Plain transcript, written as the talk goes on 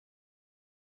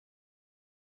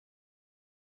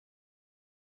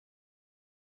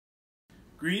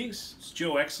Greetings, it's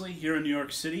Joe Exley here in New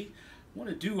York City. I want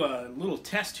to do a little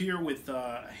test here with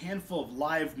a handful of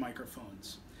live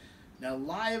microphones. Now,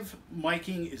 live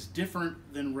miking is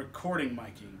different than recording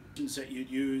miking. That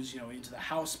you'd use, into the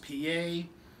house PA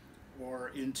or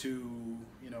into,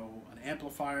 an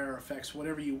amplifier, effects,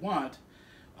 whatever you want,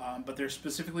 but they're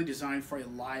specifically designed for a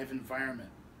live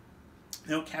environment.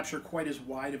 They don't capture quite as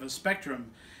wide of a spectrum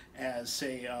as,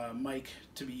 say, a mic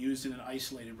to be used in an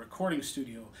isolated recording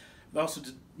studio. They're also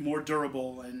more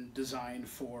durable and designed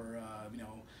for,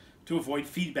 to avoid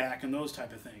feedback and those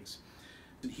type of things.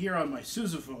 And here on my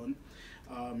Sousaphone,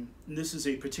 and this is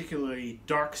a particularly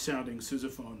dark sounding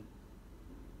Sousaphone.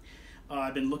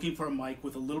 I've been looking for a mic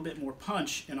with a little bit more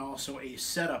punch and also a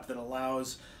setup that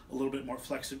allows a little bit more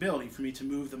flexibility for me to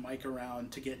move the mic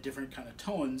around to get different kind of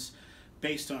tones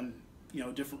based on,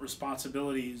 different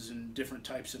responsibilities and different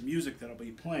types of music that I'll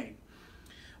be playing.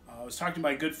 I was talking to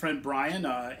my good friend Brian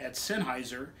at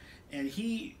Sennheiser, and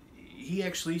he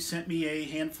actually sent me a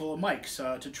handful of mics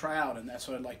to try out, and that's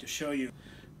what I'd like to show you.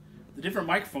 The different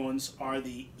microphones are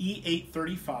the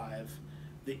E835,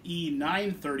 the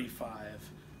E935,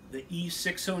 the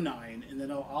E609, and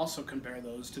then I'll also compare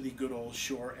those to the good old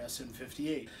Shure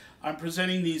SM58. I'm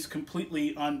presenting these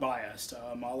completely unbiased.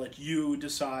 I'll let you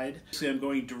decide. I'm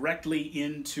going directly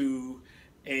into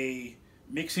a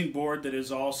mixing board that is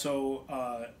also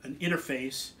an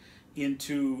interface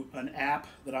into an app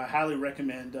that I highly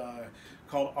recommend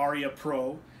called Auria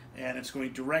Pro, and it's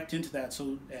going direct into that.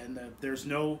 There's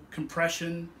no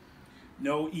compression,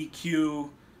 no EQ,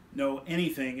 no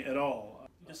anything at all.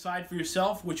 Decide for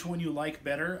yourself which one you like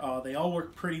better. They all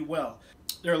work pretty well.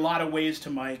 There are a lot of ways to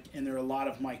mic, and there are a lot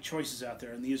of mic choices out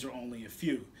there, and these are only a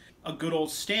few. A good old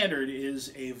standard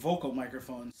is a vocal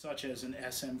microphone, such as an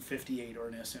SM58 or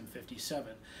an SM57.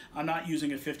 I'm not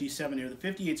using a 57 here. The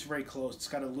 58 is very close. It's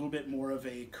got a little bit more of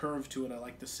a curve to it. I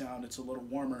like the sound. It's a little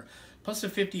warmer. Plus, the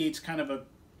 58 is kind of a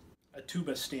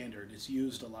tuba standard. It's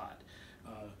used a lot.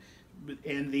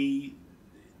 And the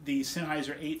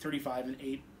Sennheiser 835 and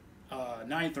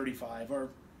 935 are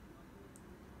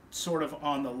sort of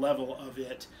on the level of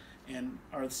it and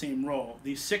are the same role.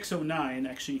 The 609,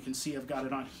 actually you can see I've got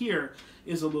it on here,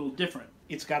 is a little different.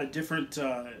 It's got a different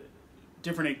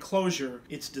enclosure.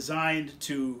 It's designed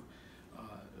to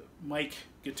mic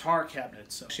guitar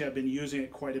cabinets. Actually, I've been using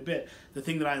it quite a bit. The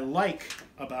thing that I like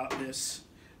about this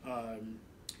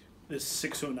this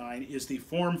 609 is the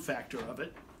form factor of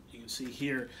it. You can see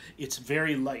here it's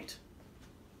very light.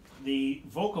 The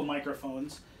vocal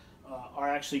microphones are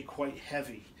actually quite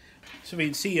heavy. So you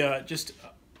can see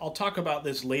I'll talk about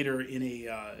this later in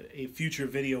a future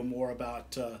video more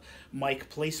about mic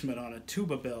placement on a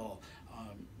tuba bell,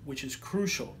 which is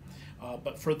crucial.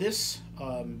 But for this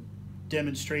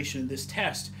demonstration, this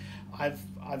test,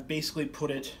 I've basically put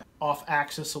it off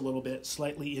axis a little bit,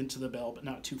 slightly into the bell, but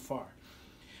not too far.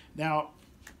 Now,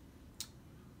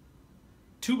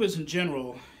 tubas in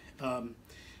general,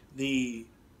 the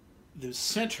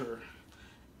center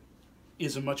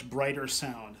is a much brighter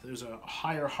sound. There's a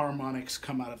higher harmonics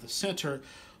come out of the center,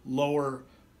 lower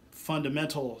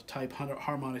fundamental type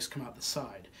harmonics come out the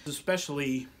side.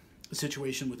 Especially a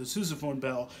situation with a sousaphone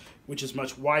bell, which is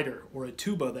much wider, or a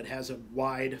tuba that has a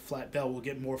wide flat bell will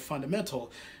get more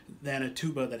fundamental than a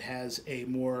tuba that has a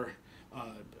more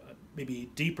maybe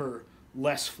deeper,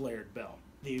 less flared bell.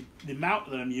 The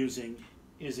mount that I'm using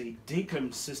is a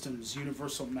Dinkum Systems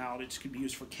universal mount. It can be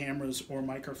used for cameras or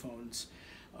microphones.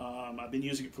 I've been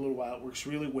using it for a little while. It works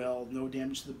really well, no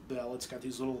damage to the bell. It's got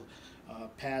these little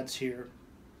pads here.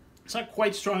 It's not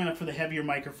quite strong enough for the heavier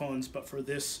microphones, but for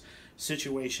this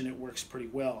situation it works pretty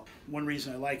well. One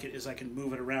reason I like it is I can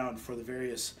move it around for the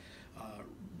various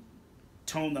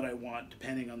tone that I want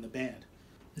depending on the band.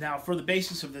 Now, for the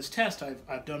basis of this test,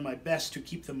 I've done my best to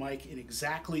keep the mic in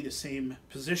exactly the same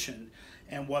position,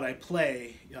 and what I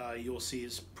play, you'll see,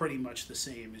 is pretty much the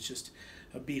same. It's just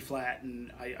a B flat, and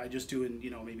I just do in,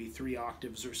 maybe 3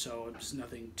 octaves or so. It's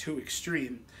nothing too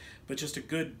extreme, but just a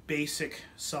good basic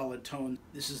solid tone.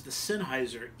 This is the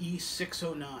Sennheiser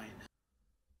E609.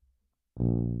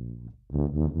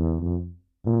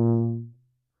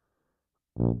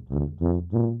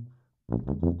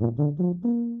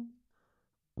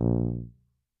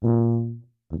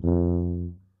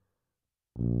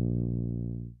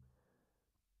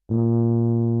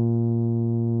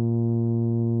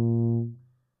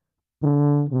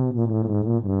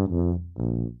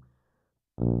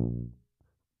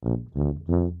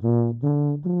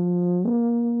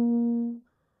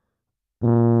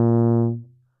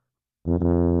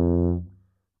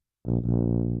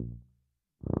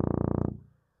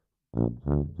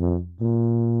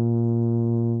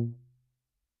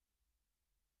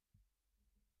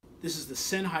 This is the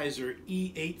Sennheiser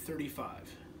E835.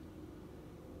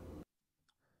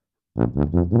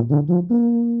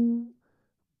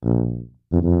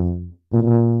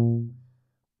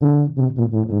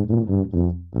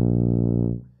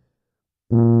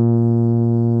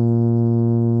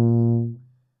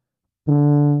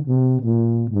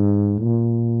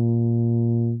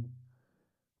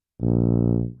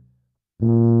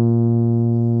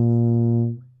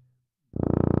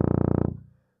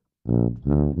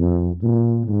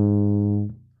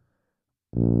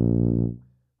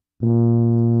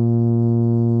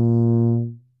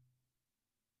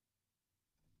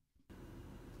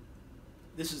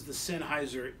 This is the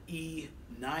Sennheiser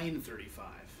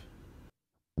E935.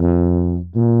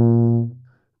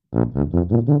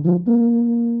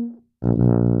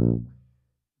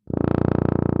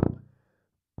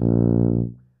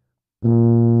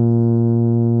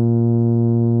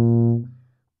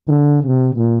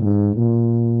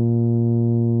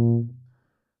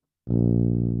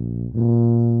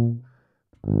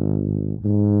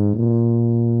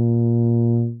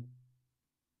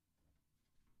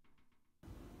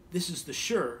 This is the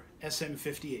Shure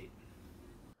SM58.